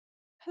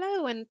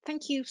Hello, and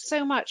thank you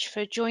so much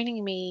for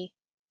joining me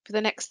for the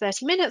next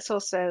 30 minutes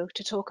or so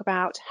to talk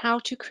about how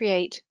to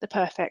create the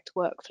perfect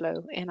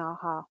workflow in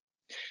AHA.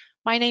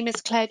 My name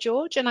is Claire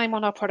George, and I'm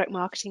on our product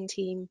marketing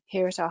team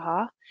here at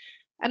AHA.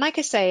 And like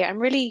I say, I'm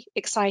really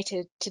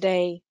excited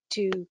today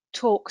to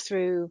talk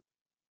through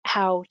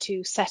how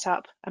to set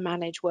up and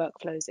manage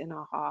workflows in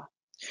AHA.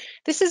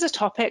 This is a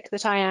topic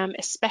that I am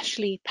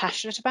especially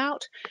passionate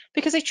about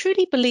because I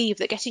truly believe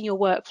that getting your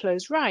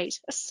workflows right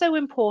are so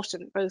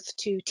important both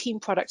to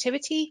team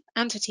productivity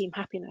and to team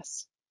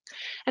happiness.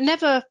 And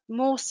never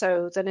more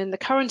so than in the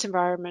current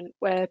environment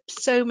where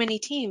so many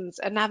teams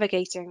are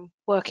navigating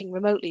working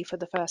remotely for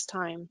the first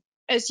time.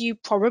 As you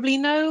probably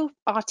know,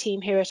 our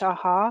team here at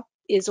AHA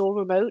is all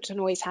remote and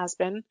always has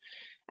been.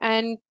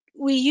 And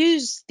we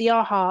use the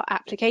AHA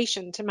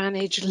application to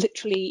manage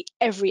literally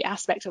every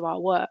aspect of our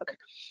work.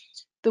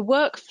 The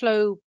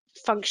workflow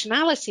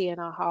functionality in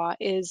AHA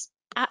is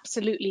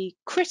absolutely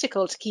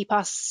critical to keep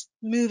us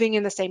moving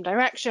in the same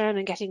direction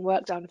and getting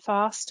work done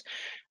fast.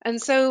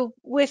 And so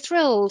we're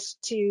thrilled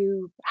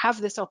to have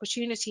this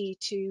opportunity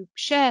to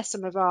share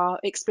some of our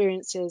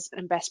experiences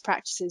and best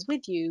practices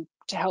with you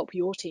to help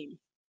your team.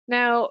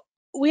 Now,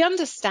 we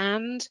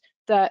understand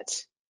that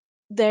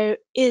there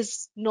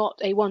is not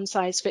a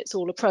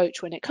one-size-fits-all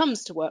approach when it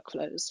comes to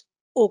workflows.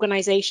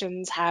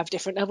 Organizations have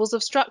different levels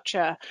of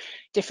structure,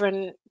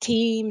 different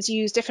teams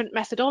use different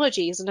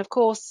methodologies, and of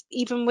course,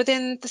 even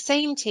within the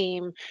same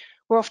team,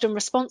 we're often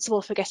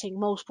responsible for getting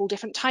multiple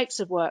different types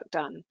of work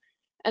done.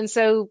 And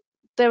so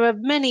there are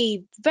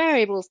many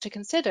variables to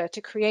consider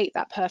to create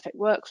that perfect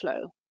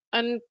workflow.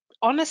 And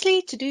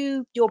honestly, to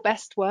do your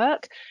best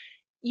work,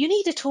 you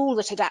need a tool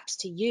that adapts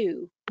to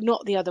you,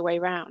 not the other way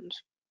around.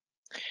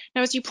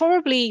 Now, as you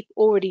probably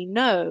already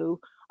know,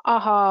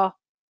 AHA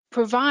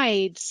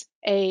provides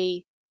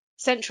a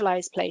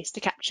centralized place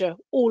to capture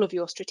all of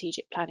your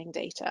strategic planning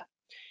data,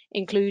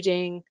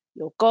 including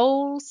your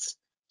goals,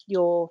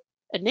 your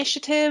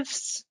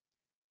initiatives,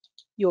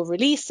 your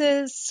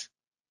releases,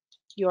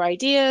 your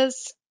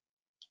ideas,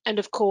 and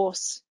of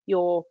course,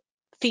 your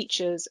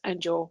features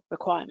and your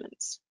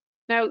requirements.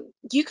 Now,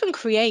 you can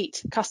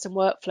create custom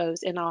workflows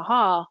in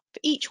AHA for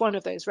each one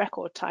of those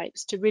record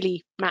types to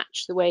really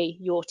match the way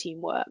your team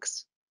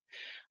works.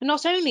 And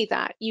not only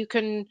that, you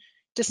can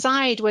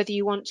decide whether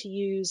you want to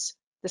use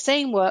the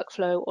same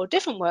workflow or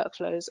different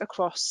workflows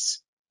across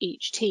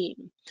each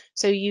team.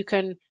 So you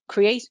can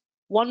create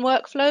one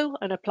workflow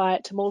and apply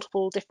it to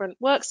multiple different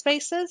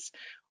workspaces,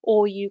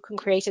 or you can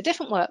create a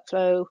different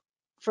workflow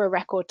for a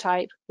record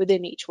type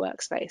within each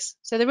workspace.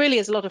 So there really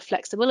is a lot of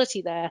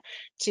flexibility there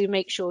to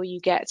make sure you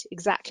get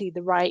exactly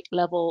the right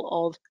level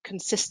of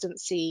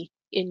consistency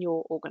in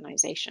your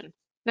organization.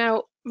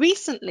 Now,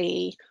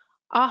 recently,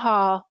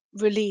 AHA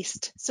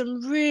released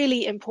some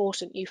really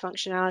important new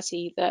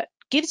functionality that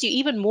gives you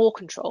even more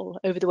control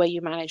over the way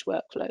you manage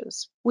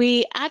workflows.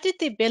 We added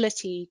the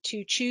ability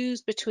to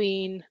choose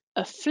between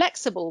a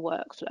flexible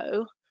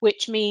workflow,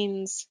 which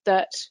means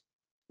that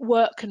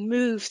work can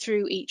move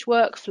through each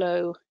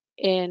workflow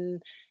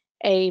in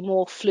a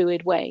more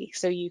fluid way.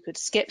 So you could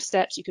skip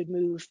steps, you could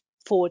move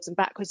forwards and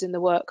backwards in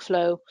the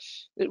workflow.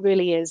 It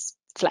really is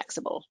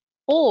flexible.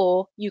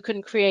 Or you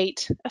can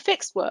create a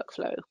fixed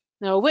workflow.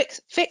 Now, a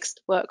fixed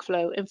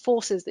workflow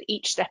enforces that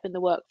each step in the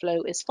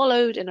workflow is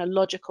followed in a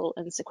logical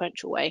and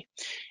sequential way.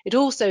 It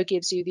also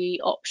gives you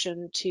the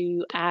option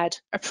to add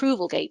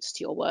approval gates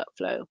to your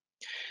workflow.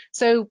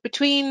 So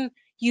between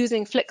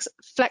using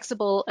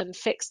flexible and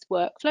fixed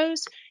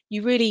workflows,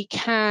 you really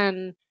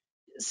can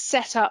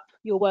set up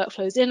your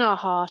workflows in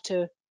AHA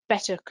to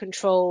better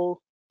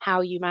control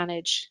how you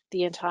manage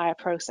the entire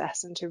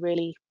process and to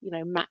really,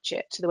 match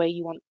it to the way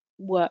you want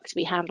work to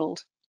be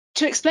handled.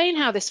 To explain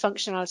how this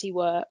functionality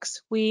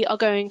works, we are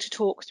going to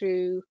talk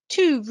through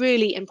two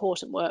really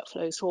important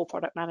workflows for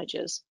product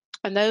managers,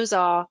 and those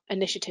are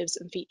initiatives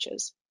and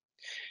features.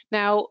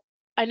 Now,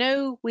 I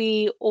know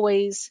we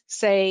always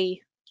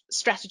say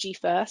strategy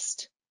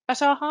first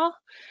at AHA,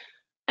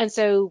 and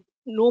so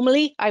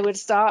normally I would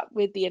start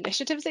with the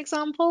initiatives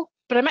example,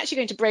 but I'm actually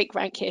going to break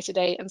rank here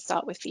today and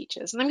start with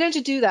features. And I'm going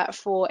to do that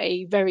for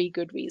a very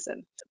good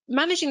reason.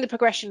 Managing the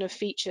progression of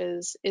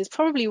features is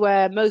probably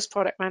where most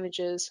product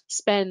managers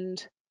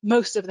spend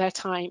most of their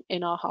time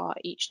in AHA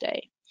each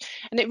day.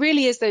 And it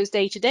really is those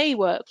day-to-day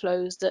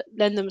workflows that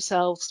lend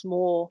themselves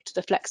more to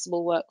the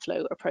flexible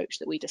workflow approach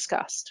that we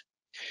discussed.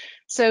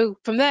 So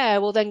from there,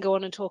 we'll then go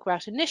on and talk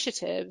about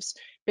initiatives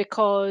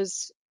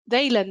because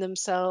they lend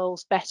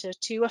themselves better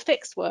to a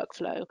fixed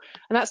workflow.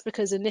 And that's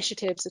because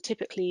initiatives are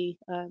typically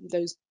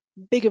those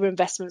bigger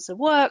investments of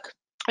work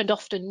and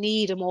often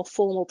need a more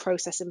formal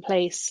process in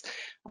place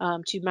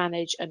to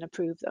manage and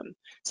approve them.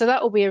 So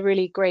that will be a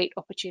really great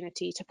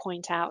opportunity to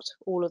point out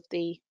all of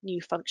the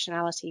new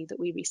functionality that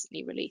we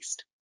recently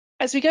released.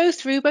 As we go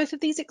through both of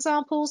these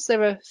examples,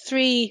 there are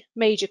three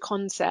major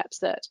concepts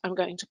that I'm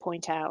going to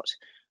point out,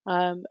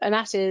 and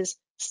that is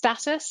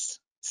status,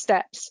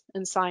 steps,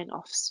 and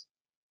sign-offs.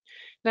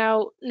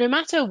 Now, no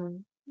matter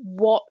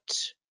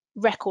what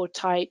record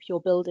type you're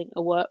building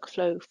a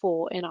workflow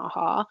for in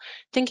AHA,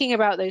 thinking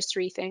about those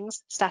three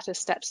things, status,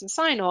 steps, and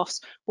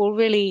sign-offs, will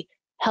really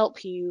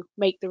help you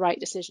make the right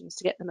decisions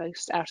to get the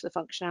most out of the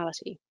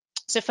functionality.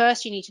 So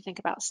first, you need to think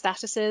about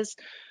statuses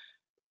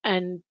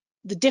and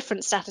the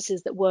different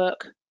statuses that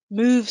work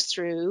moves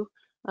through,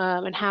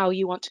 and how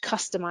you want to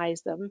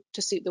customize them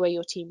to suit the way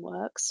your team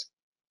works.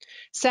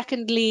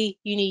 Secondly,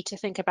 you need to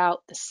think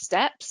about the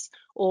steps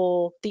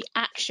or the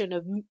action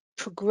of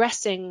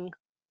progressing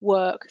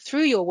work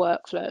through your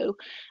workflow,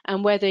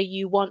 and whether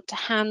you want to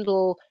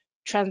handle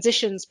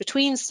transitions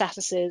between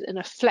statuses in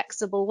a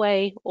flexible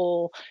way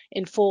or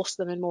enforce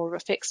them in more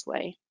of a fixed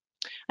way.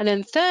 And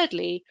then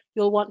thirdly,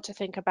 you'll want to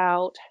think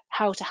about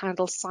how to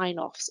handle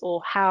sign-offs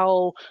or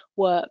how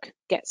work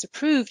gets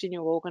approved in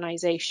your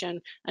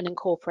organization and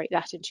incorporate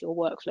that into your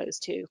workflows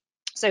too.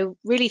 So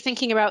really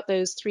thinking about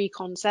those three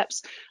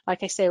concepts,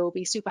 like I say, will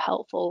be super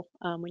helpful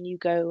when you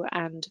go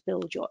and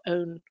build your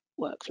own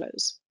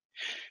workflows.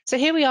 So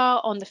here we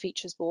are on the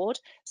features board.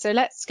 So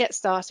let's get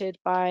started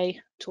by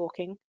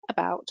talking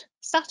about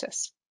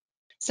status.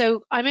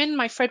 So I'm in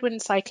my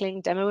Fredwind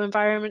Cycling demo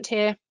environment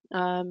here.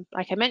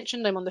 Like I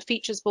mentioned, I'm on the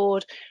features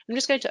board. I'm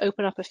just going to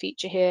open up a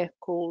feature here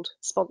called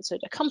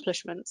Sponsored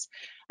Accomplishments,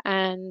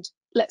 and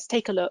let's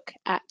take a look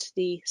at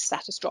the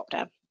status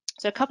dropdown.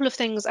 So a couple of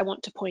things I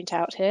want to point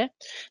out here.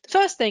 The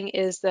first thing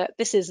is that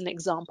this is an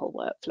example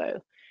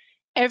workflow.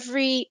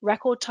 Every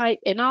record type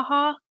in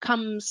AHA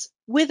comes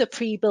with a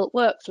pre-built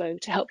workflow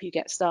to help you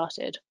get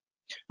started.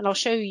 And I'll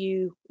show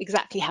you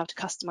exactly how to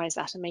customize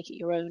that and make it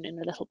your own in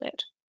a little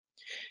bit.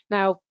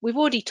 Now, we've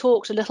already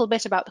talked a little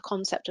bit about the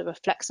concept of a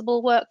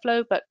flexible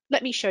workflow, but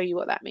let me show you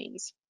what that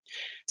means.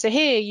 So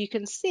here you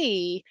can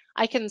see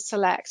I can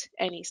select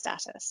any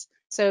status.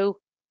 So,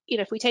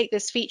 if we take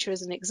this feature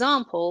as an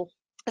example,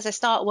 as I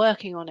start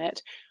working on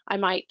it, I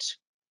might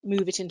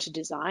move it into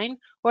design,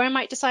 or I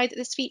might decide that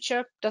this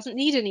feature doesn't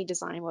need any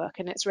design work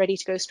and it's ready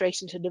to go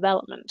straight into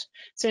development.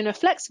 So in a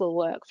flexible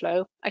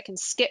workflow, I can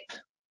skip,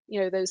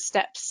 those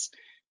steps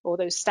or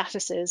those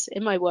statuses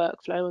in my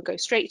workflow and go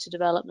straight to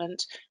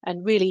development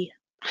and really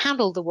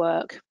handle the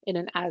work in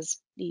an as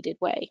needed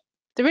way.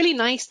 The really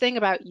nice thing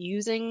about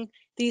using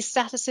these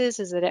statuses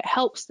is that it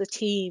helps the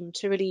team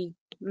to really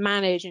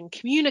manage and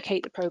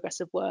communicate the progress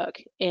of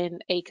work in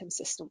a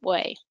consistent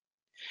way.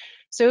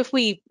 So if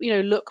we,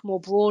 look more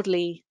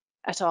broadly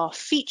at our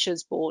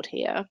features board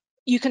here,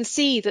 you can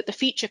see that the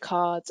feature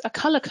cards are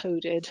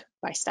color-coded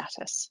by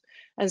status.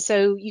 And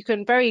so you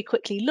can very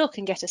quickly look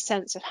and get a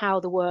sense of how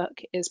the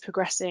work is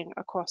progressing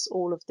across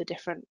all of the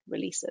different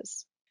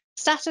releases.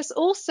 Status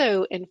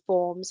also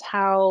informs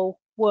how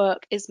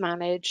work is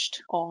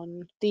managed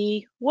on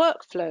the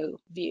workflow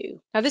view.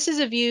 Now, this is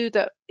a view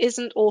that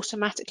isn't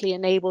automatically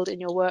enabled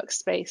in your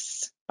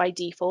workspace by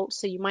default,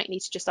 so you might need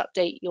to just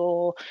update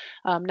your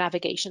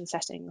navigation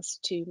settings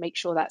to make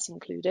sure that's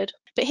included.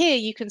 But here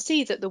you can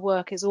see that the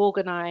work is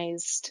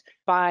organized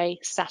by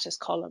status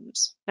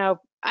columns. Now,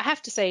 I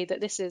have to say that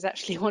this is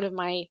actually one of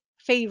my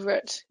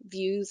favorite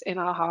views in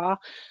AHA.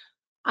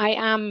 I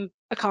am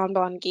a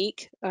Kanban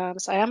geek,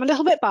 so I am a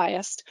little bit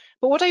biased.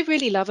 But what I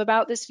really love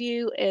about this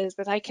view is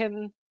that I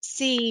can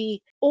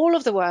see all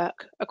of the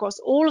work across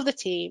all of the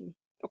team,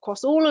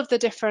 across all of the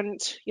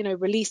different,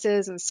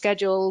 releases and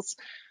schedules,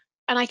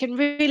 and I can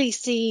really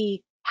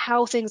see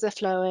how things are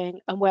flowing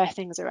and where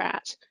things are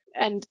at.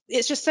 And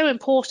it's just so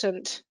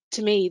important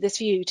to me, this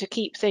view, to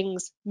keep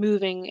things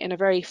moving in a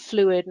very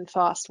fluid and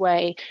fast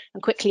way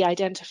and quickly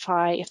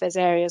identify if there's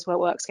areas where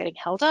work's getting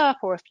held up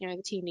or if,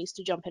 the team needs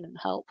to jump in and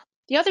help.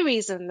 The other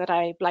reason that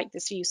I like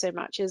this view so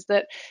much is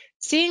that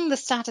seeing the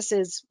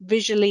statuses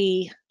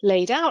visually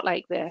laid out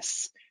like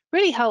this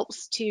really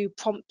helps to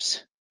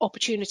prompt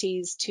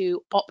opportunities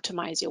to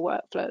optimize your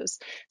workflows.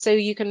 So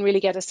you can really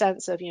get a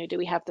sense of, do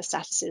we have the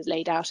statuses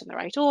laid out in the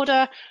right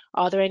order?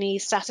 Are there any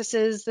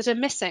statuses that are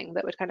missing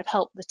that would kind of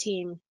help the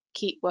team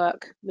keep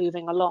work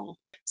moving along?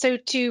 So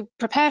to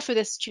prepare for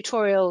this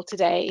tutorial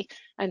today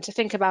and to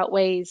think about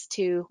ways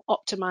to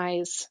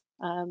optimize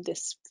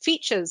this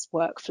features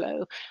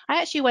workflow,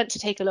 I actually went to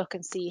take a look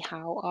and see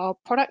how our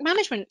product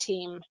management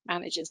team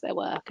manages their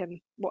work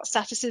and what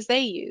statuses they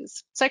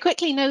use. So I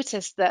quickly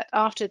noticed that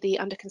after the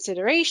under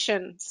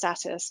consideration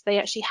status, they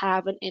actually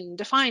have an in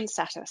defined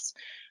status,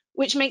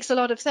 which makes a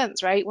lot of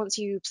sense, right? Once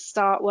you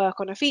start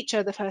work on a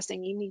feature, the first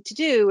thing you need to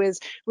do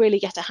is really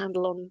get a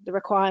handle on the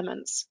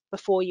requirements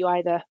before you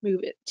either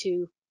move it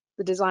to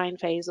the design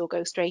phase or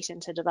go straight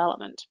into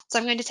development. So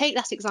I'm going to take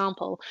that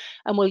example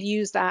and we'll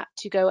use that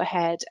to go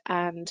ahead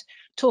and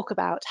talk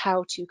about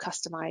how to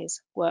customize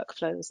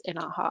workflows in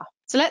AHA.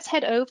 So let's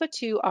head over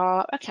to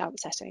our account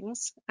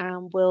settings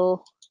and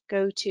we'll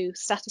go to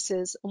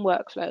statuses and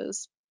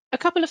workflows. A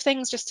couple of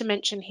things just to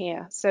mention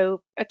here.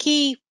 So a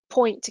key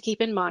point to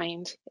keep in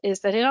mind is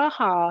that in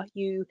AHA,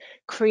 you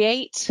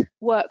create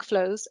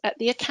workflows at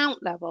the account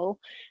level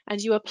and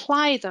you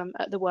apply them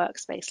at the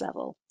workspace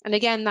level. And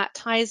again, that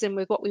ties in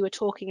with what we were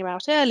talking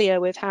about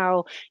earlier with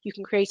how you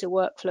can create a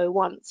workflow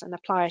once and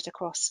apply it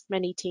across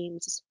many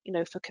teams,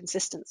 for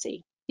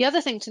consistency. The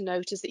other thing to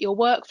note is that your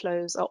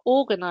workflows are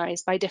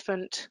organized by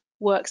different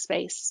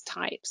workspace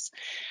types.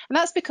 And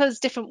that's because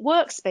different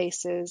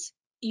workspaces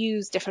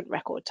use different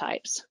record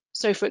types.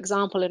 So for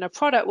example, in a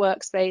product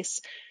workspace,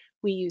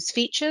 we use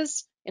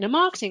features. In a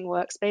marketing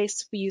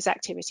workspace, we use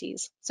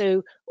activities.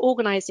 So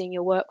organizing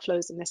your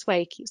workflows in this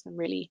way keeps them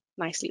really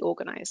nicely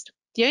organized.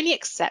 The only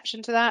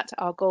exception to that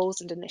are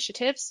goals and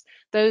initiatives.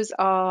 Those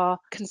are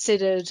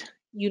considered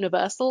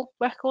universal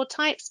record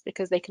types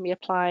because they can be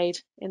applied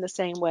in the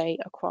same way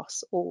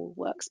across all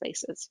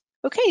workspaces.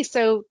 Okay,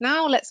 so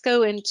now let's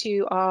go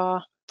into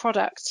our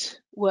product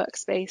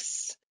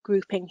workspace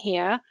grouping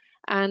here,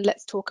 and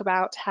let's talk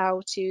about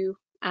how to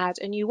add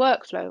a new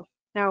workflow.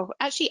 Now,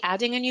 actually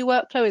adding a new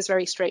workflow is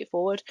very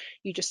straightforward.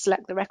 You just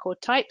select the record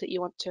type that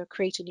you want to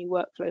create a new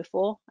workflow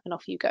for, and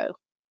off you go.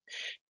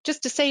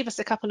 Just to save us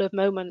a couple of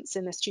moments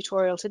in this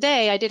tutorial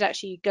today, I did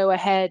actually go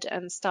ahead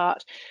and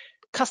start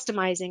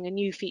customizing a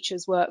new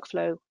features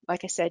workflow,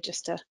 like I said,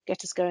 just to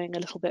get us going a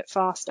little bit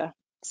faster.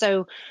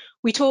 So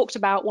we talked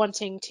about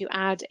wanting to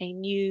add a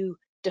new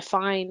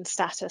define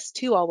status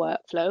to our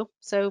workflow.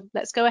 So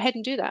let's go ahead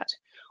and do that.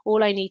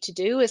 All I need to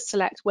do is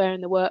select where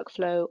in the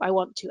workflow I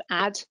want to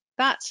add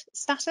that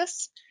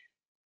status,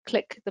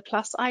 click the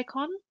plus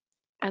icon,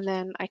 and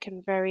then I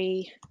can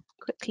very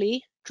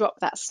quickly drop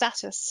that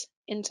status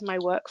into my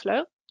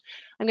workflow.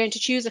 I'm going to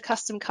choose a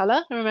custom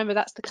color, and remember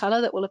that's the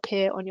color that will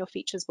appear on your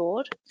features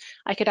board.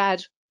 I could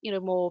add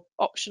more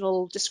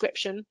optional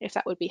description if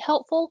that would be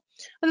helpful.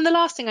 And then the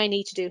last thing I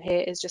need to do here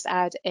is just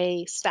add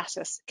a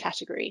status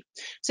category.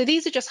 So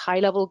these are just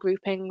high-level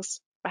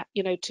groupings,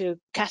 to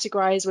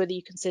categorize whether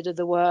you consider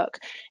the work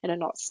in a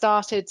not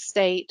started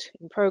state,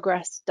 in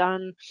progress,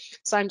 done.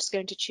 So I'm just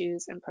going to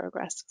choose in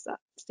progress because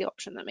that's the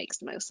option that makes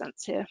the most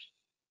sense here.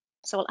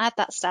 So I'll add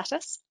that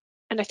status.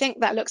 And I think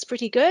that looks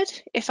pretty good.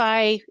 If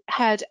I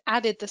had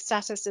added the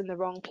status in the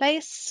wrong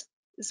place,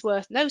 it's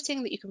worth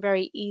noting that you can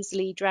very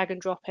easily drag and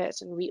drop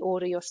it and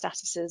reorder your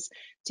statuses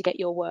to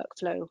get your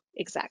workflow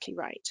exactly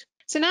right.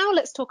 So now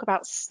let's talk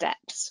about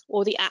steps,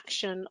 or the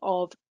action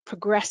of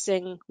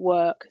progressing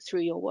work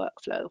through your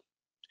workflow.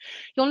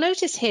 You'll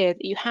notice here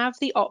that you have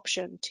the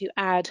option to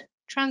add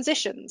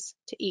transitions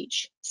to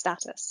each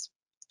status.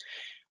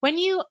 When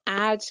you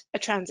add a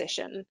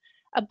transition,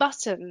 a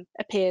button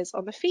appears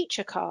on the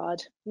feature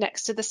card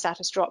next to the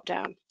status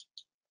dropdown.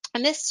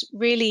 And this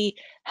really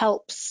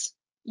helps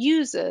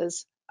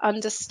users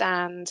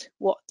understand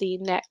what the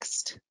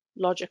next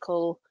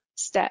logical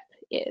step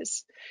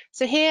is.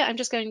 So here I'm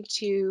just going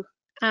to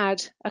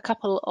add a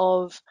couple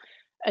of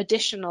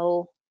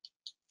additional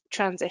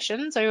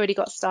transitions. I already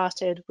got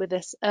started with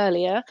this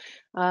earlier,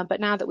 but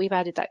now that we've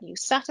added that new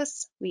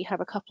status, we have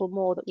a couple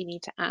more that we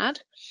need to add.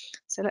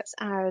 So let's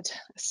add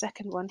a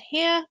second one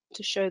here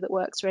to show that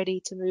work's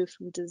ready to move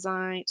from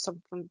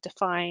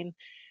define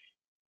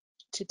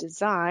to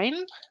design,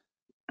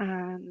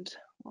 and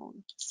we'll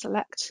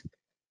select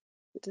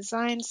the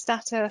design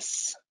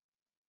status.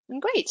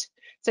 And great.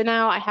 So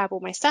now I have all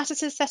my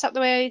statuses set up the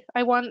way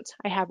I want.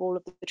 I have all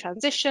of the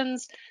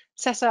transitions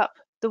set up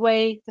the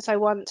way that I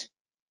want.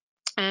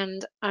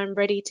 And I'm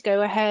ready to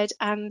go ahead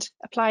and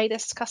apply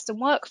this custom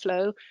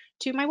workflow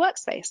to my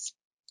workspace.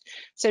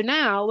 So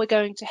now we're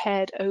going to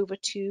head over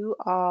to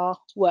our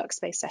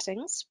workspace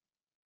settings.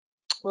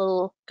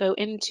 We'll go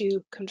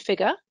into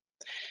Configure,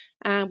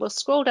 and we'll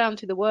scroll down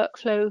to the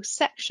Workflow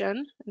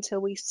section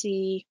until we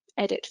see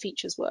Edit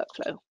Features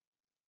Workflow.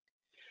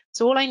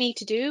 So all I need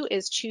to do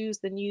is choose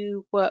the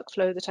new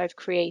workflow that I've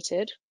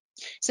created.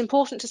 It's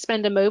important to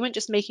spend a moment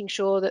just making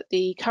sure that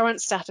the current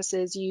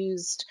statuses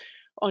used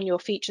on your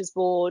features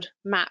board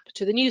map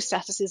to the new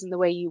statuses in the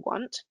way you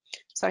want.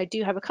 So I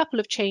do have a couple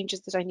of changes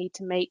that I need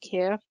to make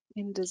here.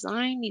 In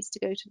design needs to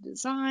go to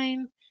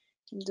design,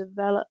 in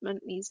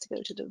development needs to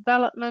go to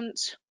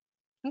development.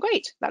 And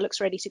great, that looks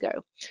ready to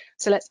go.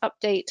 So let's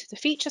update the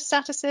feature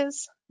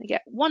statuses. I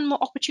get one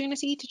more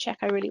opportunity to check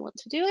I really want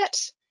to do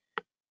it.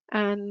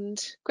 And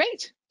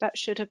great, that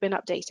should have been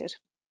updated.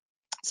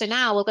 So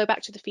now we'll go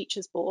back to the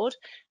features board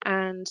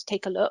and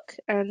take a look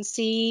and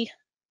see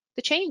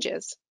the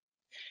changes.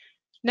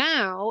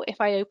 Now, if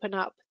I open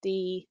up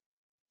the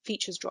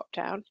features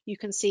dropdown, you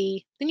can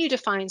see the new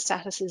define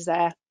status is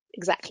there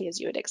exactly as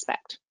you would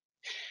expect.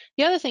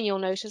 The other thing you'll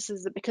notice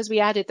is that because we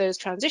added those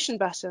transition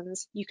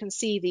buttons, you can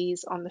see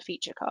these on the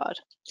feature card.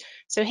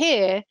 So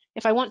here,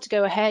 if I want to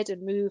go ahead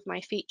and move my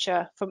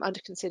feature from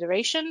under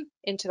consideration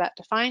into that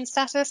define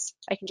status,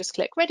 I can just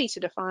click ready to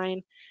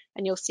define,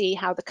 and you'll see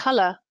how the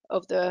color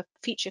of the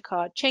feature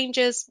card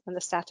changes and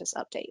the status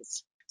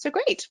updates. So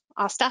great,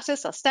 our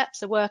status, our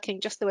steps are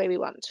working just the way we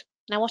want.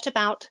 Now what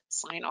about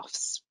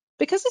sign-offs?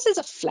 Because this is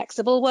a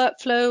flexible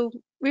workflow,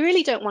 we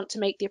really don't want to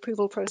make the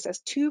approval process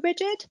too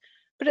rigid,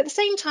 but at the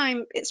same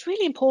time, it's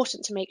really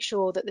important to make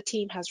sure that the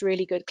team has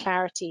really good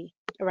clarity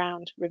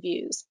around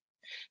reviews.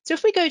 So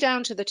if we go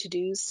down to the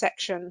to-dos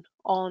section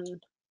on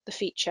the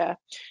feature,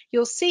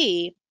 you'll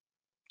see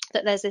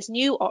that there's this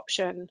new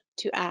option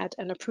to add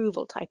an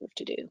approval type of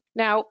to-do.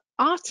 Now,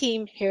 our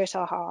team here at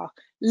AHA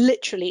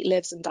literally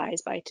lives and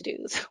dies by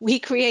to-dos. We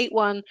create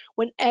one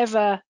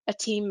whenever a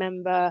team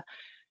member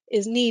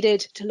is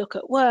needed to look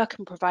at work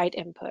and provide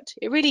input.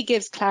 It really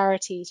gives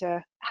clarity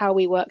to how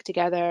we work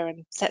together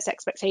and sets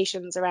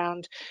expectations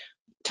around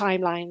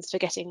timelines for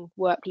getting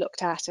work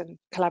looked at and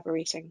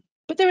collaborating.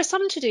 But there are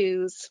some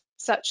to-dos,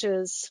 such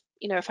as,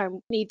 if I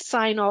need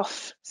sign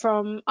off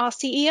from our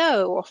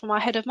CEO or from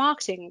our head of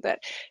marketing, that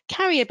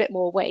carry a bit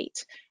more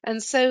weight.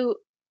 And so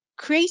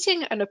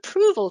creating an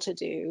approval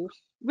to-do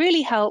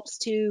really helps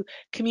to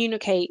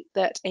communicate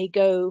that a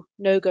go,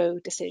 no-go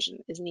decision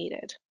is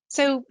needed.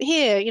 So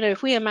here,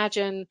 if we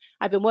imagine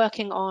I've been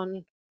working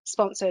on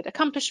sponsored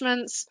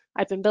accomplishments,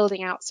 I've been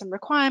building out some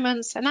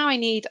requirements, and now I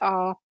need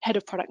our head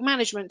of product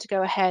management to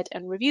go ahead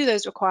and review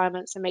those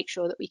requirements and make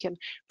sure that we can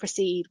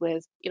proceed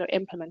with,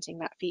 implementing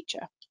that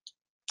feature.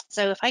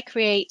 So if I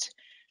create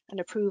an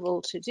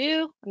approval to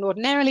do, and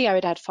ordinarily I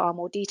would add far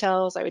more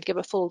details. I would give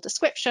a full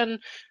description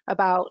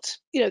about,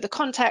 the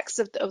context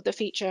of the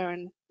feature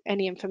and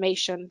any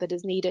information that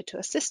is needed to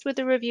assist with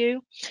the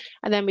review.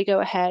 And then we go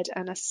ahead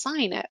and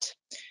assign it.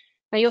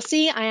 Now you'll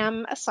see I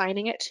am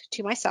assigning it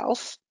to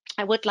myself.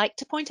 I would like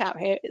to point out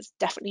here, it's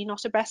definitely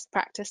not a best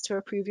practice to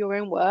approve your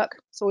own work.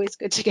 It's always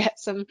good to get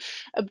some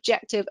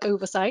objective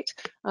oversight,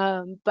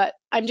 but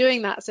I'm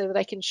doing that so that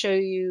I can show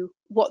you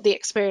what the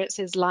experience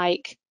is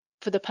like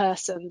for the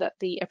person that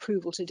the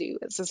approval to do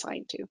is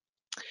assigned to.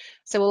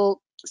 So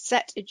we'll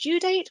set a due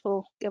date.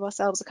 We'll give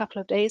ourselves a couple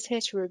of days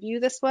here to review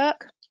this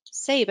work,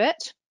 save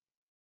it.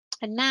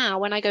 And now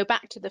when I go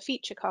back to the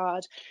feature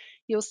card,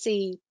 you'll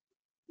see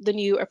the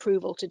new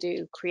approval to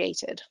do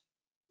created.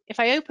 If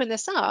I open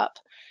this up,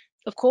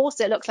 of course,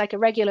 it looks like a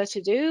regular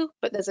to-do,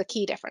 but there's a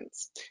key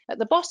difference. At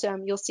the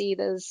bottom, you'll see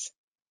there's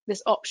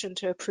this option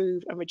to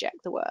approve and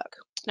reject the work.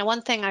 Now,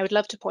 one thing I would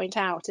love to point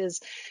out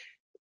is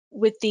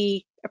with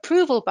the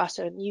approval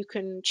button, you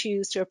can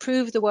choose to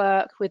approve the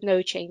work with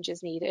no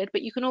changes needed,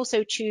 but you can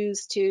also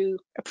choose to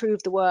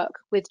approve the work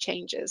with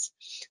changes.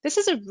 This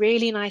is a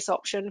really nice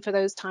option for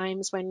those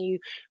times when you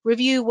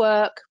review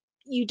work,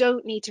 you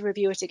don't need to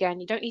review it again,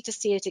 you don't need to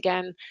see it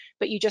again,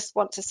 but you just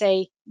want to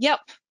say, yep,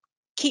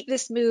 keep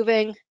this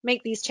moving,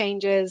 make these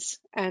changes,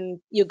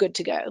 and you're good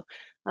to go.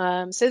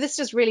 So this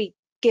just really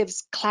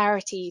gives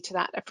clarity to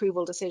that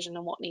approval decision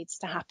and what needs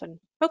to happen.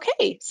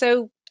 Okay,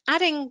 so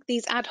adding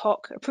these ad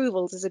hoc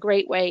approvals is a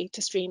great way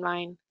to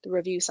streamline the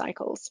review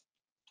cycles.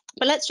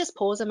 But let's just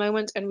pause a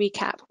moment and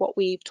recap what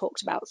we've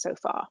talked about so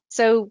far.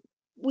 So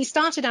we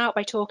started out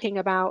by talking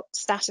about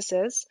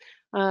statuses,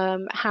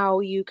 how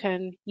you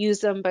can use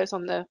them both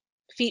on the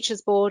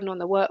features board and on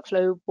the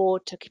workflow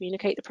board to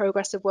communicate the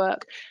progress of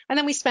work. And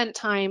then we spent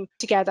time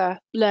together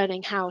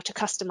learning how to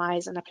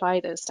customize and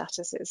apply those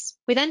statuses.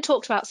 We then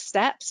talked about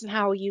steps and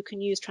how you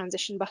can use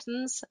transition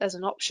buttons as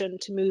an option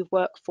to move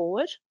work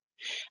forward.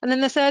 And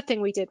then the third thing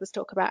we did was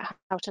talk about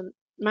how to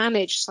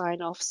manage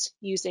sign-offs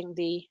using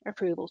the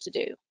approval to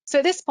do. So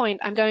at this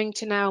point, I'm going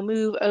to now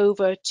move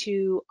over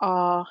to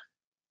our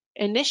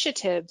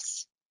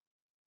initiatives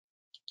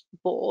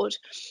board,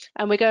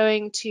 and we're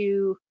going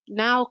to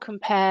now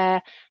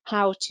compare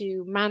how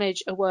to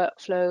manage a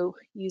workflow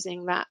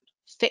using that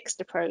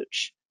fixed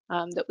approach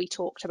that we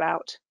talked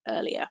about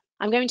earlier.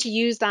 I'm going to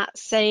use that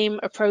same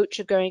approach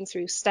of going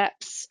through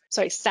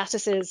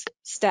statuses,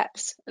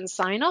 steps, and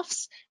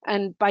sign-offs.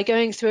 And by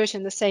going through it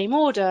in the same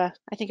order,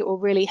 I think it will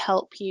really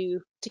help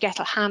you to get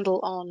a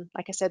handle on,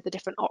 like I said, the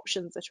different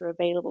options that are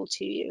available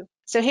to you.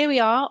 So here we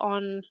are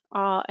on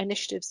our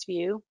initiatives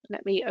view.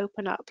 Let me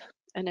open up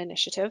an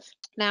initiative.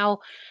 Now,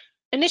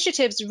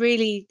 initiatives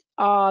really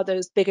are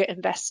those bigger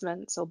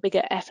investments or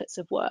bigger efforts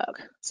of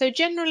work. So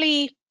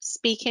generally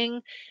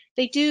speaking,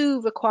 they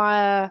do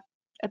require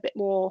a bit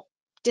more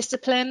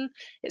discipline.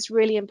 It's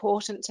really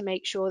important to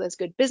make sure there's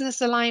good business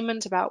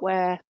alignment about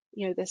where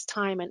this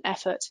time and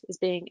effort is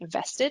being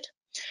invested.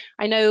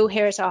 I know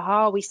here at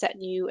AHA, we set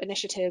new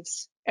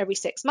initiatives every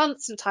 6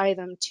 months and tie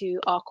them to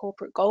our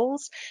corporate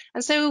goals.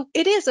 And so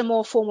it is a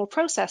more formal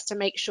process to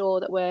make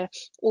sure that we're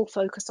all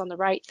focused on the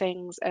right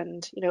things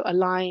and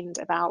aligned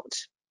about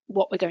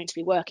what we're going to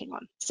be working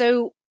on.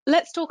 So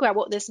let's talk about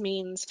what this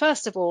means,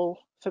 first of all,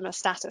 from a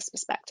status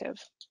perspective.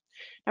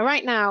 Now,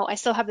 right now, I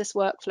still have this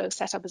workflow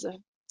set up as a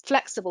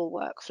flexible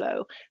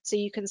workflow, so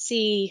you can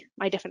see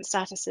my different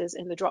statuses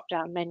in the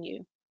drop-down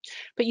menu.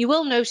 But you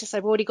will notice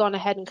I've already gone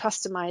ahead and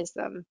customized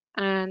them,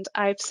 and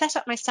I've set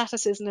up my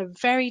statuses in a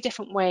very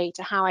different way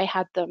to how I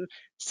had them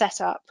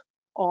set up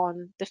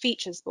on the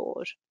features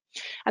board.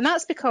 And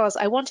that's because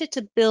I wanted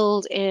to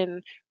build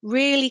in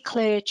really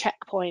clear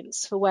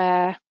checkpoints for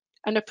where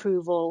an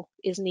approval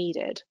is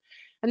needed.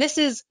 And this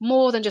is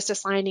more than just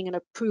assigning an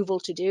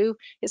approval to do.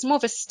 It's more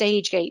of a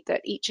stage gate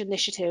that each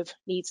initiative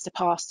needs to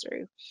pass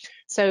through.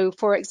 So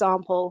for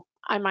example,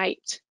 I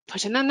might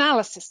put an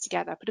analysis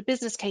together, put a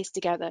business case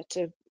together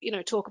to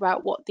talk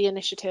about what the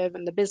initiative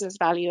and the business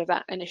value of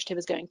that initiative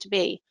is going to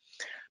be.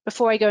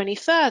 Before I go any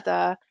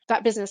further,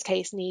 that business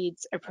case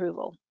needs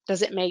approval.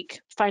 Does it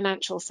make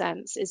financial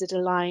sense? Is it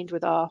aligned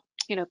with our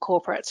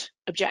corporate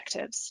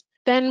objectives.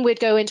 Then we'd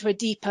go into a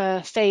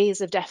deeper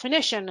phase of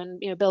definition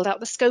and build out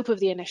the scope of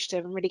the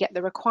initiative and really get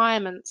the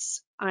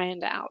requirements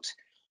ironed out.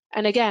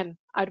 And again,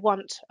 I'd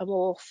want a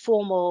more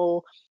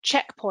formal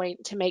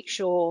checkpoint to make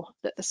sure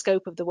that the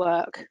scope of the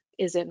work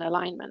is in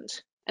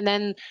alignment. And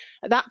then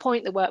at that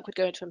point, the work would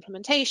go into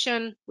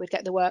implementation, we'd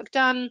get the work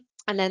done,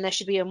 and then there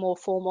should be a more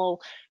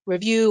formal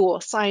review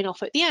or sign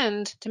off at the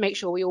end to make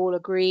sure we all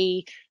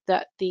agree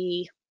that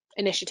the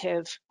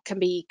initiative can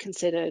be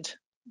considered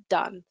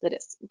done, that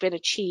it's been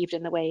achieved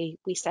in the way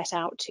we set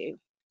out to.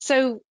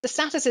 So the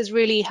statuses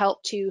really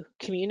help to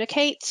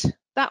communicate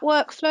that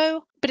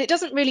workflow, but it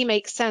doesn't really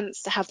make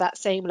sense to have that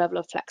same level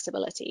of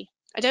flexibility.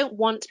 I don't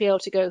want to be able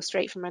to go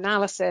straight from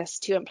analysis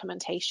to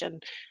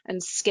implementation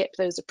and skip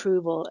those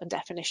approval and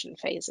definition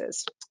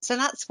phases. So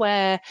that's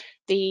where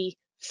the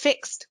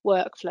fixed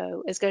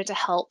workflow is going to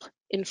help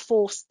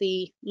enforce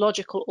the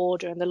logical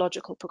order and the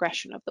logical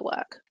progression of the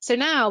work. So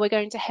now we're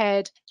going to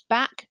head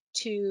back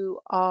to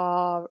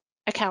our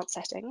account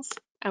settings,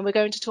 and we're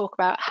going to talk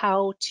about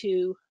how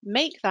to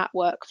make that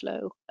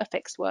workflow a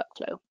fixed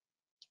workflow.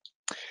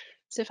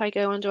 So if I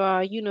go under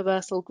our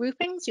universal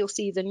groupings, you'll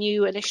see the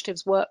new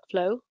initiatives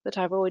workflow that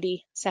I've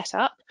already set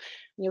up.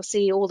 And you'll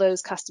see all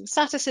those custom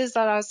statuses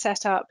that I've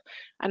set up,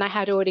 and I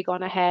had already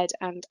gone ahead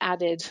and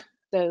added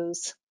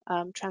those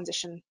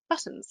transition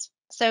buttons.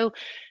 So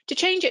to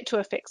change it to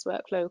a fixed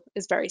workflow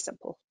is very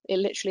simple. It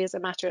literally is a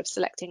matter of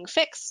selecting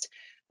fixed,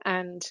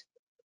 and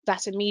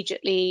that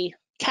immediately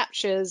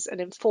captures and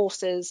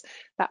enforces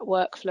that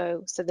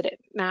workflow so that it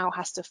now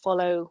has to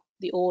follow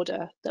the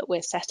order that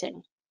we're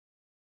setting.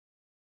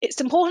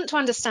 It's important to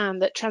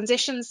understand that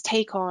transitions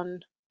take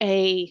on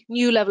a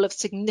new level of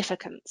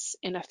significance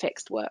in a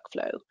fixed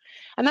workflow.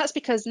 And that's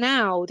because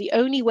now the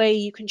only way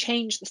you can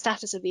change the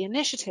status of the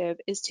initiative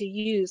is to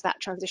use that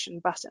transition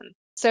button.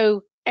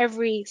 So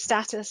every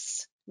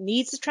status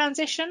needs a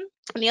transition.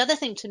 And the other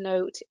thing to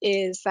note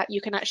is that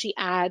you can actually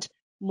add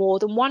more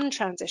than one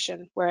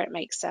transition where it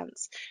makes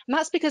sense. And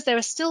that's because there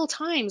are still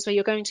times where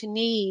you're going to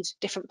need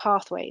different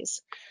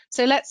pathways.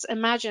 So let's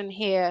imagine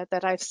here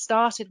that I've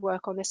started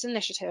work on this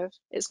initiative,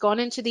 it's gone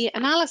into the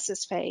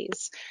analysis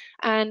phase,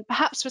 and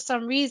perhaps for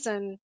some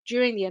reason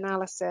during the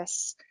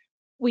analysis,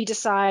 we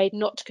decide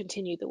not to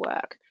continue the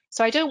work.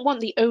 So I don't want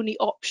the only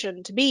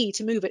option to be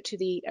to move it to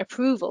the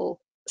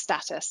approval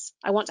status.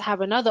 I want to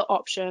have another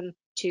option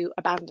to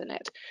abandon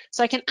it.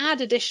 So I can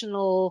add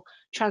additional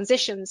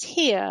transitions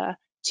here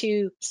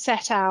to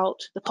set out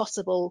the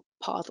possible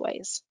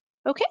pathways.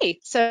 Okay,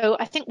 so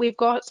I think we've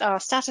got our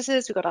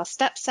statuses, we've got our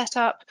steps set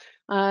up.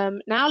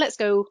 Now let's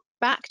go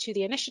back to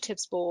the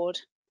initiatives board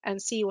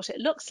and see what it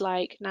looks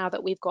like now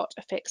that we've got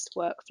a fixed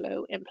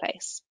workflow in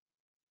place.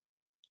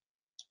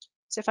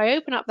 So if I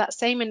open up that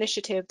same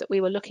initiative that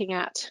we were looking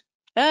at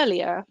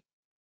earlier,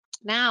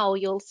 now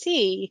you'll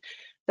see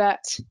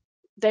that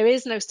there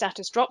is no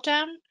status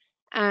dropdown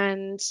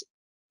and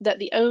that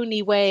the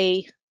only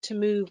way to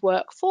move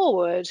work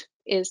forward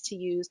is to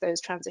use those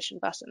transition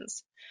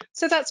buttons.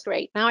 So that's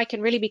great. Now I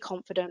can really be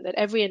confident that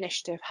every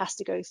initiative has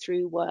to go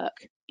through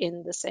work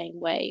in the same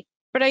way.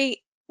 But I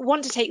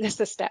want to take this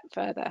a step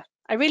further.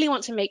 I really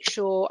want to make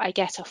sure I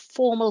get a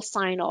formal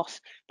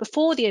sign-off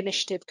before the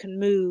initiative can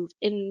move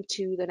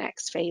into the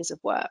next phase of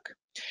work.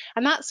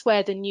 And that's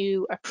where the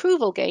new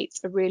approval gates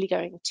are really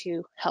going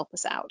to help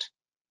us out.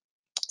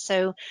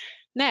 So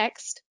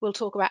next, we'll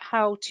talk about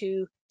how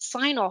to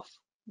sign off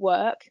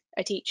work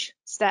at each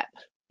step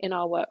in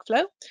our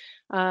workflow.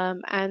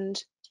 And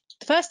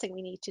the first thing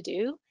we need to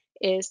do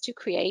is to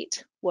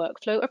create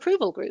workflow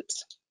approval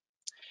groups.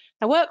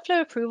 Now,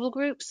 workflow approval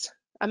groups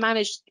are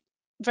managed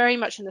very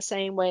much in the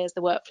same way as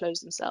the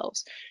workflows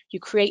themselves. You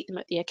create them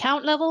at the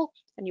account level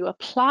and you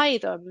apply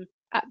them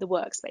at the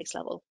workspace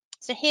level.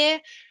 So here,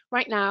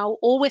 right now,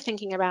 all we're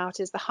thinking about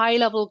is the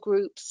high-level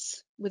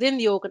groups within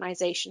the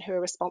organization who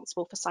are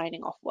responsible for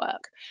signing off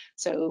work.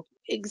 So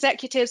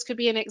executives could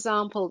be an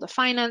example, the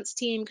finance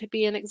team could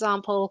be an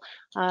example.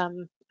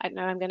 I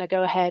know I'm going to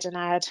go ahead and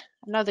add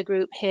another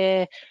group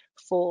here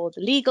for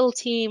the legal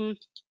team.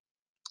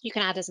 You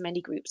can add as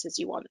many groups as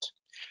you want.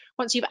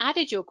 Once you've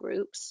added your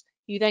groups,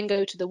 you then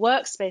go to the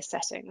workspace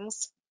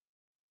settings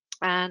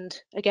and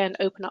again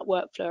open up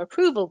workflow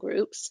approval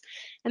groups,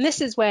 and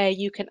this is where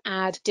you can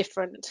add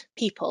different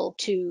people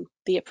to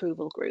the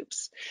approval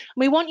groups.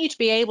 We want you to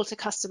be able to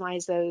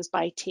customize those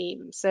by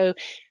team. So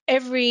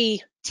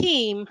every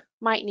team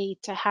might need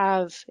to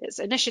have its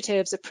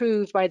initiatives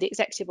approved by the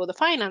executive or the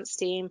finance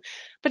team,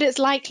 but it's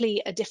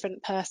likely a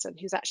different person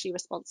who's actually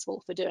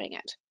responsible for doing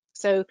it.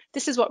 So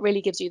this is what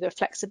really gives you the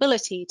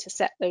flexibility to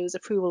set those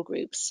approval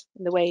groups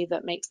in the way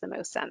that makes the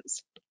most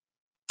sense.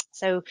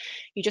 So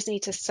you just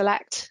need to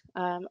select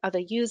other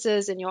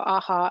users in your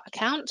AHA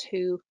account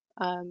who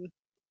are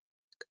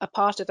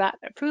part of that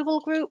approval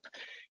group.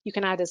 You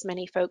can add as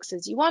many folks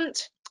as you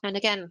want. And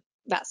again,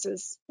 that's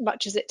as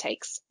much as it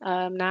takes.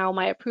 Now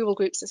my approval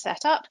groups are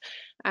set up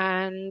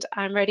and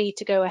I'm ready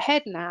to go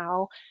ahead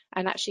now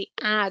and actually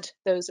add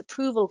those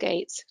approval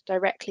gates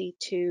directly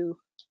to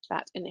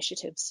that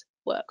initiative's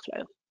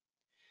workflow.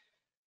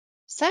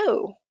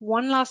 So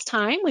one last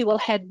time, we will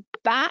head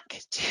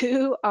back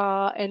to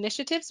our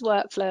initiatives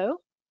workflow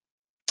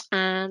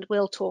and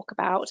we'll talk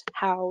about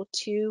how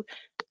to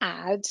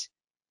add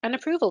an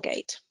approval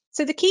gate.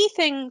 So the key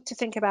thing to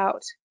think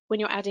about when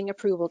you're adding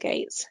approval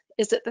gates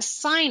is that the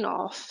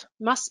sign-off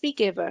must be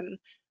given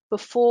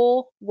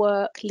before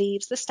work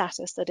leaves the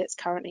status that it's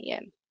currently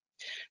in.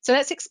 So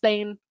let's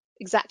explain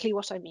exactly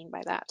what I mean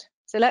by that.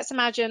 So let's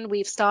imagine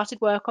we've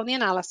started work on the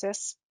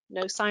analysis,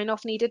 no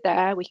sign-off needed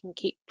there, we can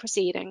keep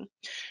proceeding.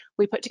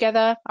 We put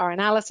together our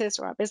analysis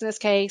or our business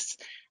case,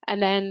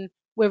 and then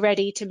we're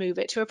ready to move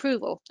it to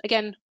approval.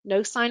 Again,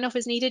 no sign-off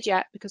is needed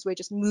yet because we're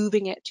just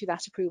moving it to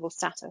that approval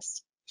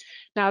status.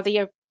 Now,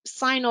 the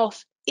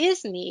sign-off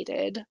is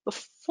needed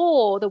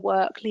before the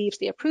work leaves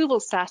the approval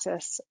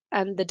status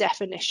and the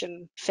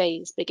definition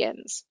phase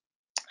begins.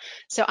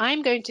 So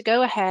I'm going to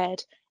go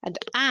ahead and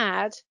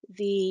add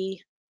the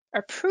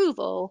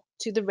approval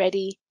to the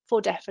ready for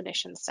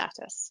definition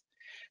status.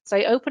 So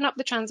I open up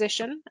the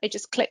transition, I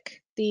just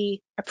click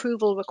the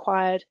approval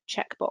required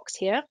checkbox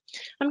here.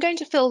 I'm going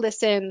to fill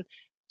this in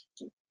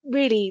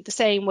really the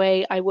same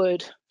way I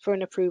would for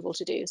an approval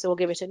to do. So we'll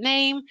give it a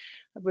name,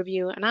 a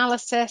review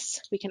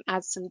analysis. We can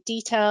add some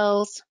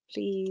details.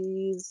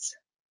 Please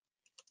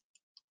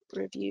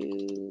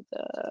review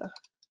the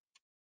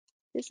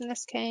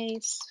business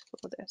case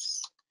for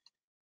this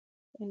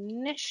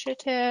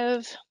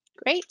initiative.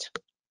 Great.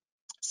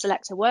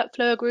 Select a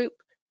workflow group,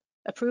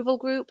 approval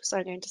group. So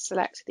I'm going to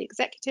select the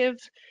executive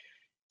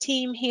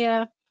team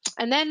here.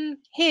 And then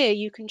here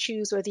you can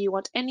choose whether you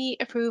want any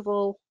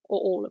approval or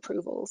all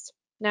approvals.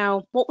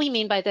 Now, what we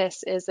mean by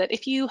this is that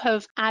if you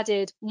have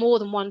added more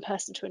than one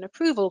person to an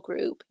approval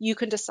group, you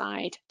can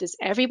decide, does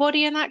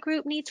everybody in that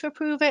group need to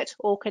approve it,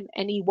 or can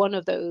any one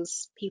of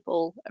those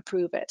people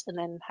approve it and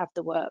then have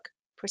the work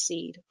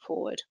proceed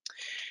forward.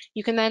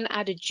 You can then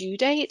add a due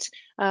date,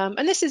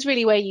 and this is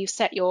really where you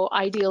set your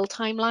ideal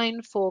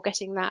timeline for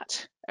getting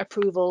that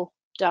approval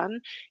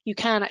done. You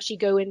can actually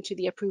go into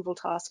the approval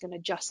task and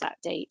adjust that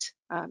date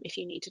if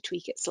you need to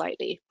tweak it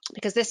slightly,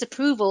 because this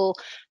approval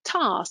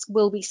task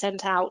will be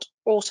sent out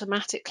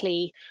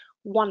automatically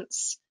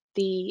once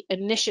the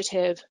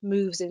initiative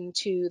moves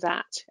into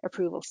that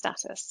approval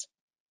status.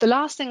 The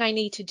last thing I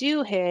need to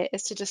do here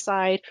is to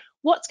decide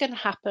what's going to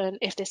happen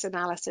if this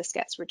analysis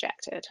gets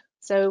rejected.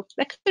 So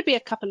there could be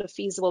a couple of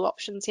feasible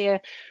options here.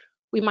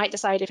 We might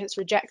decide if it's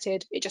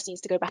rejected, it just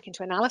needs to go back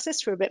into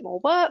analysis for a bit more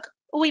work,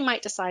 or we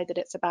might decide that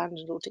it's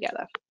abandoned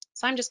altogether.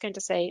 So I'm just going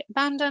to say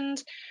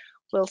abandoned.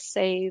 We'll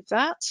save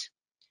that.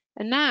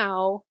 And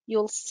now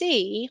you'll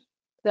see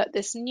that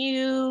this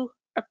new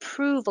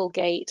approval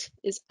gate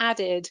is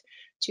added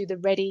to the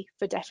ready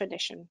for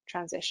definition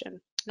transition.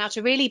 Now,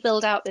 to really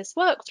build out this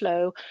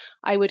workflow,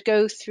 I would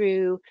go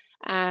through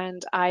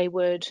and I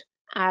would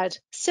add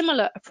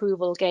similar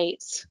approval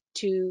gates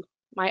to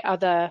my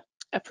other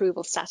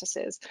approval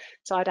statuses.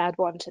 So I'd add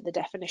one to the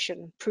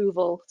definition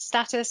approval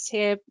status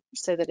here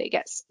so that it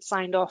gets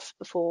signed off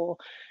before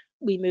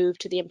we move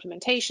to the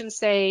implementation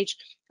stage,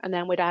 and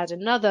then we'd add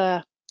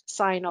another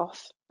sign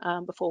off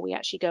before we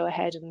actually go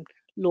ahead and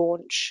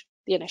launch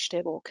the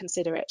initiative or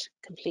consider it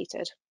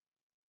completed.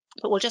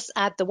 But we'll just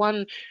add the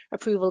one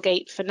approval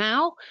gate for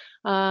now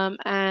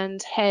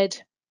and head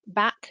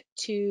back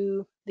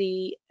to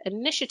the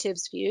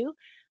initiatives view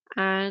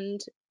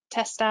and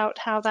test out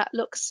how that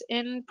looks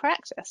in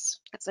practice.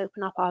 Let's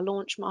open up our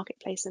Launch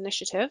Marketplace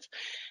initiative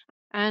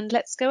and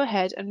let's go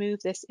ahead and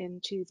move this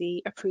into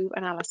the approve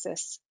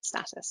analysis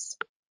status.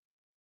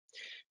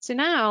 So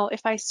now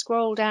if I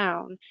scroll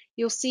down,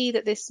 you'll see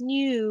that this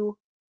new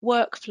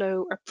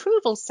workflow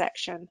approval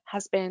section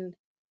has been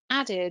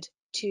added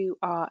to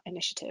our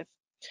initiative.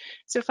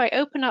 So if I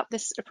open up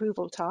this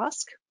approval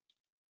task,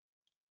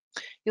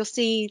 you'll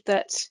see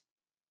that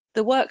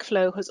the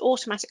workflow has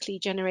automatically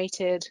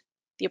generated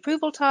the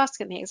approval task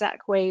in the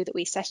exact way that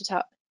we set it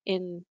up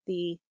in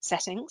the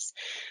settings.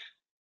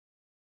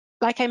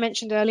 Like I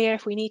mentioned earlier,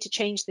 if we need to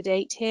change the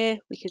date here,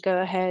 we could go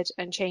ahead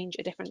and change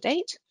a different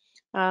date.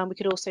 We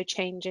could also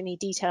change any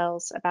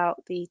details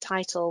about the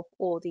title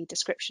or the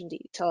description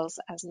details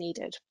as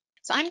needed.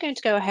 So I'm going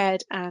to go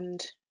ahead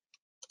and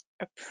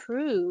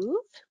approve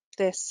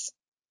this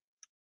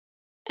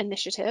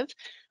initiative.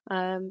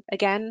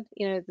 Again,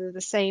 the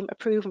same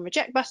approve and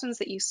reject buttons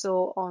that you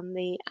saw on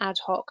the ad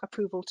hoc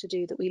approval to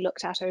do that we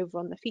looked at over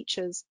on the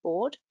features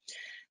board.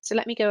 So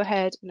let me go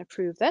ahead and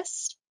approve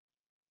this.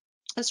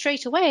 And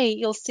straight away,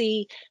 you'll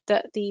see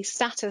that the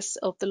status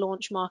of the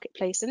Launch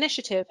Marketplace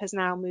initiative has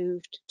now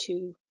moved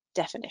to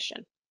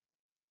definition.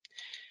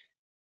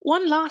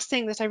 One last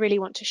thing that I really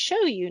want to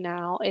show you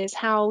now is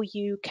how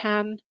you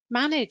can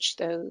manage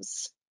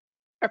those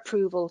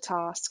approval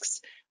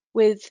tasks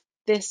with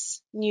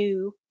this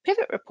new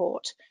pivot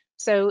report.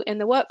 So in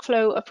the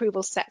workflow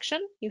approval section,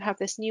 you have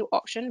this new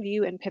option,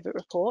 view in pivot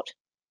report.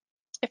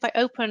 If I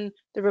open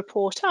the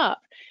report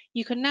up,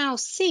 you can now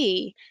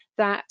see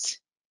that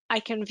I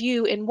can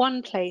view in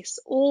one place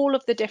all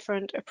of the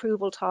different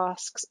approval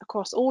tasks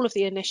across all of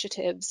the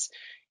initiatives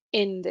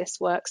in this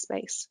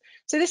workspace.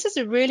 So this is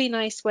a really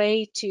nice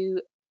way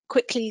to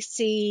quickly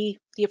see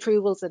the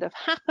approvals that have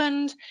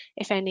happened,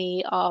 if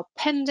any are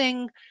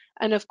pending,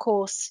 and of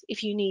course,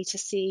 if you need to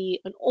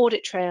see an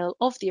audit trail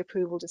of the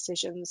approval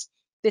decisions,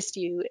 this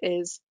view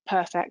is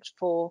perfect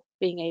for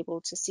being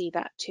able to see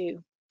that too.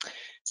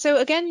 So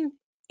again,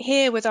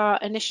 here with our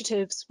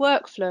initiatives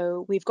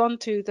workflow, we've gone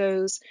through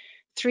those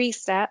 3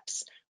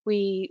 steps.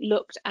 We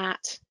looked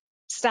at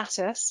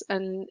status,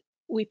 and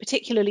we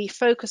particularly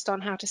focused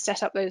on how to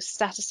set up those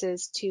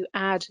statuses to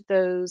add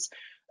those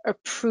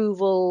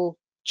approval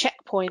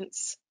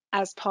checkpoints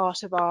as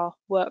part of our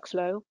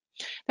workflow.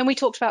 Then we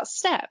talked about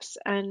steps,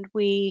 and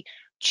we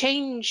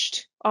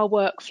changed our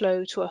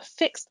workflow to a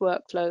fixed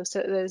workflow so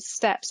that those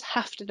steps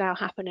have to now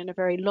happen in a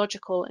very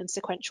logical and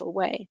sequential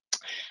way.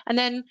 And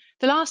then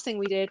the last thing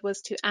we did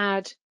was to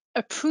add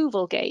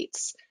approval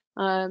gates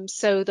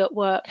so that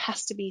work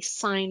has to be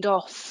signed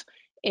off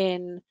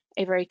in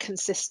a very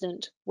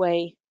consistent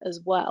way as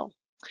well.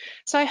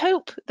 So I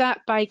hope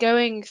that by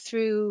going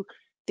through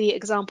the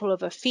example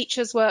of a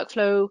features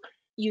workflow,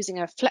 using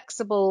a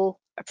flexible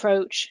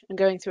approach, and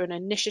going through an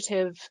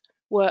initiative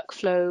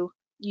workflow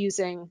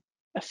using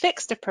a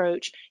fixed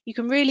approach, you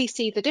can really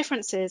see the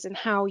differences in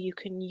how you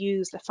can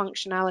use the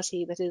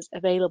functionality that is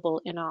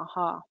available in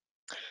AHA.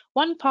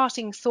 One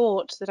parting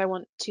thought that I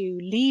want to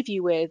leave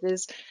you with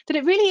is that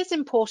it really is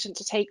important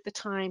to take the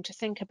time to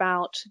think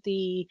about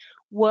the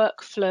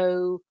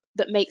workflow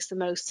that makes the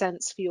most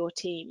sense for your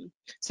team.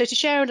 So to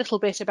share a little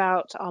bit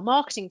about our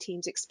marketing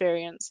team's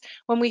experience,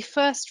 when we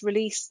first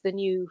released the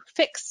new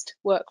fixed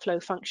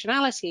workflow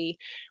functionality,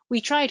 we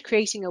tried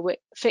creating a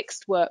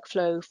fixed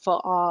workflow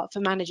for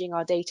managing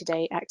our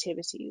day-to-day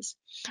activities.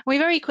 We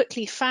very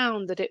quickly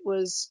found that it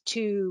was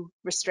too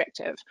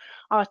restrictive.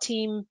 Our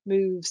team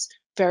moves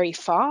very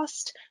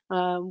fast.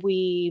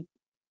 We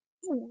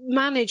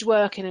manage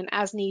work in an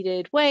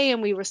as-needed way,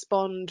 and we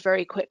respond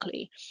very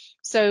quickly.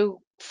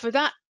 So for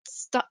that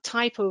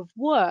type of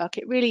work,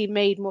 it really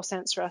made more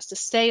sense for us to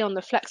stay on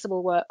the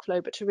flexible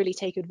workflow, but to really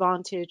take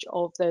advantage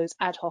of those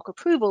ad hoc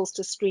approvals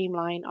to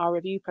streamline our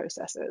review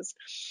processes.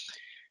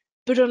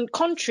 But on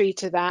contrary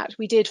to that,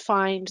 we did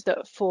find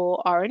that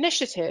for our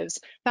initiatives,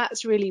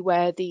 that's really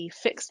where the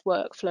fixed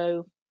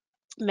workflow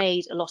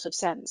made a lot of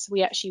sense.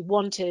 We actually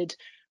wanted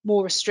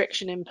more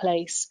restriction in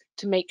place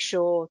to make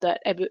sure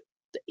that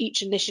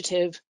each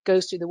initiative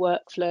goes through the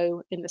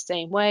workflow in the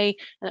same way,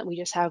 and that we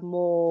just have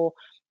more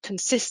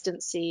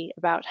consistency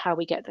about how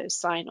we get those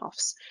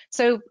sign-offs.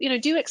 So,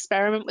 do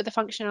experiment with the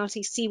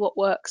functionality, see what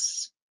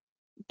works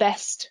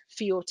best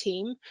for your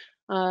team,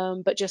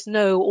 but just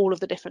know all of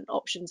the different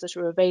options that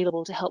are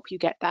available to help you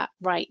get that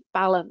right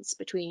balance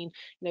between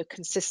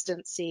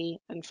consistency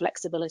and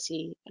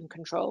flexibility and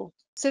control.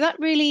 So that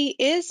really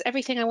is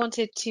everything I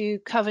wanted to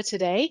cover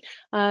today.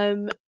 I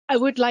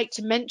would like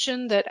to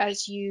mention that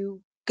as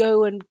you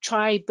go and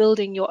try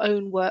building your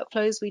own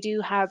workflows, we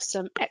do have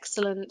some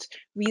excellent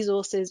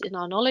resources in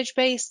our knowledge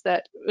base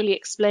that really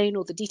explain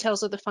all the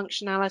details of the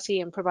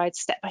functionality and provide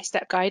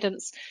step-by-step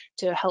guidance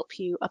to help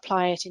you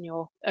apply it in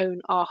your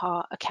own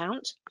AHA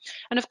account.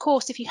 And of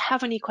course, if you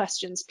have any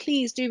questions,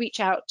 please do reach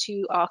out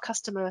to our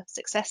customer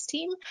success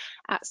team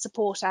at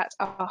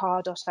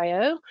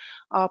support@aha.io.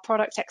 Our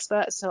product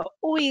experts are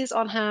always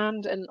on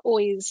hand and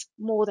always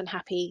more than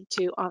happy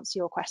to answer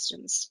your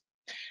questions.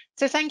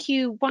 So thank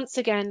you once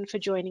again for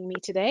joining me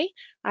today.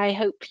 I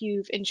hope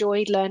you've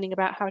enjoyed learning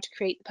about how to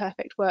create the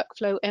perfect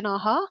workflow in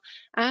AHA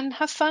and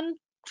have fun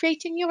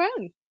creating your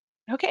own.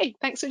 Okay,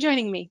 thanks for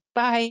joining me.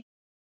 Bye.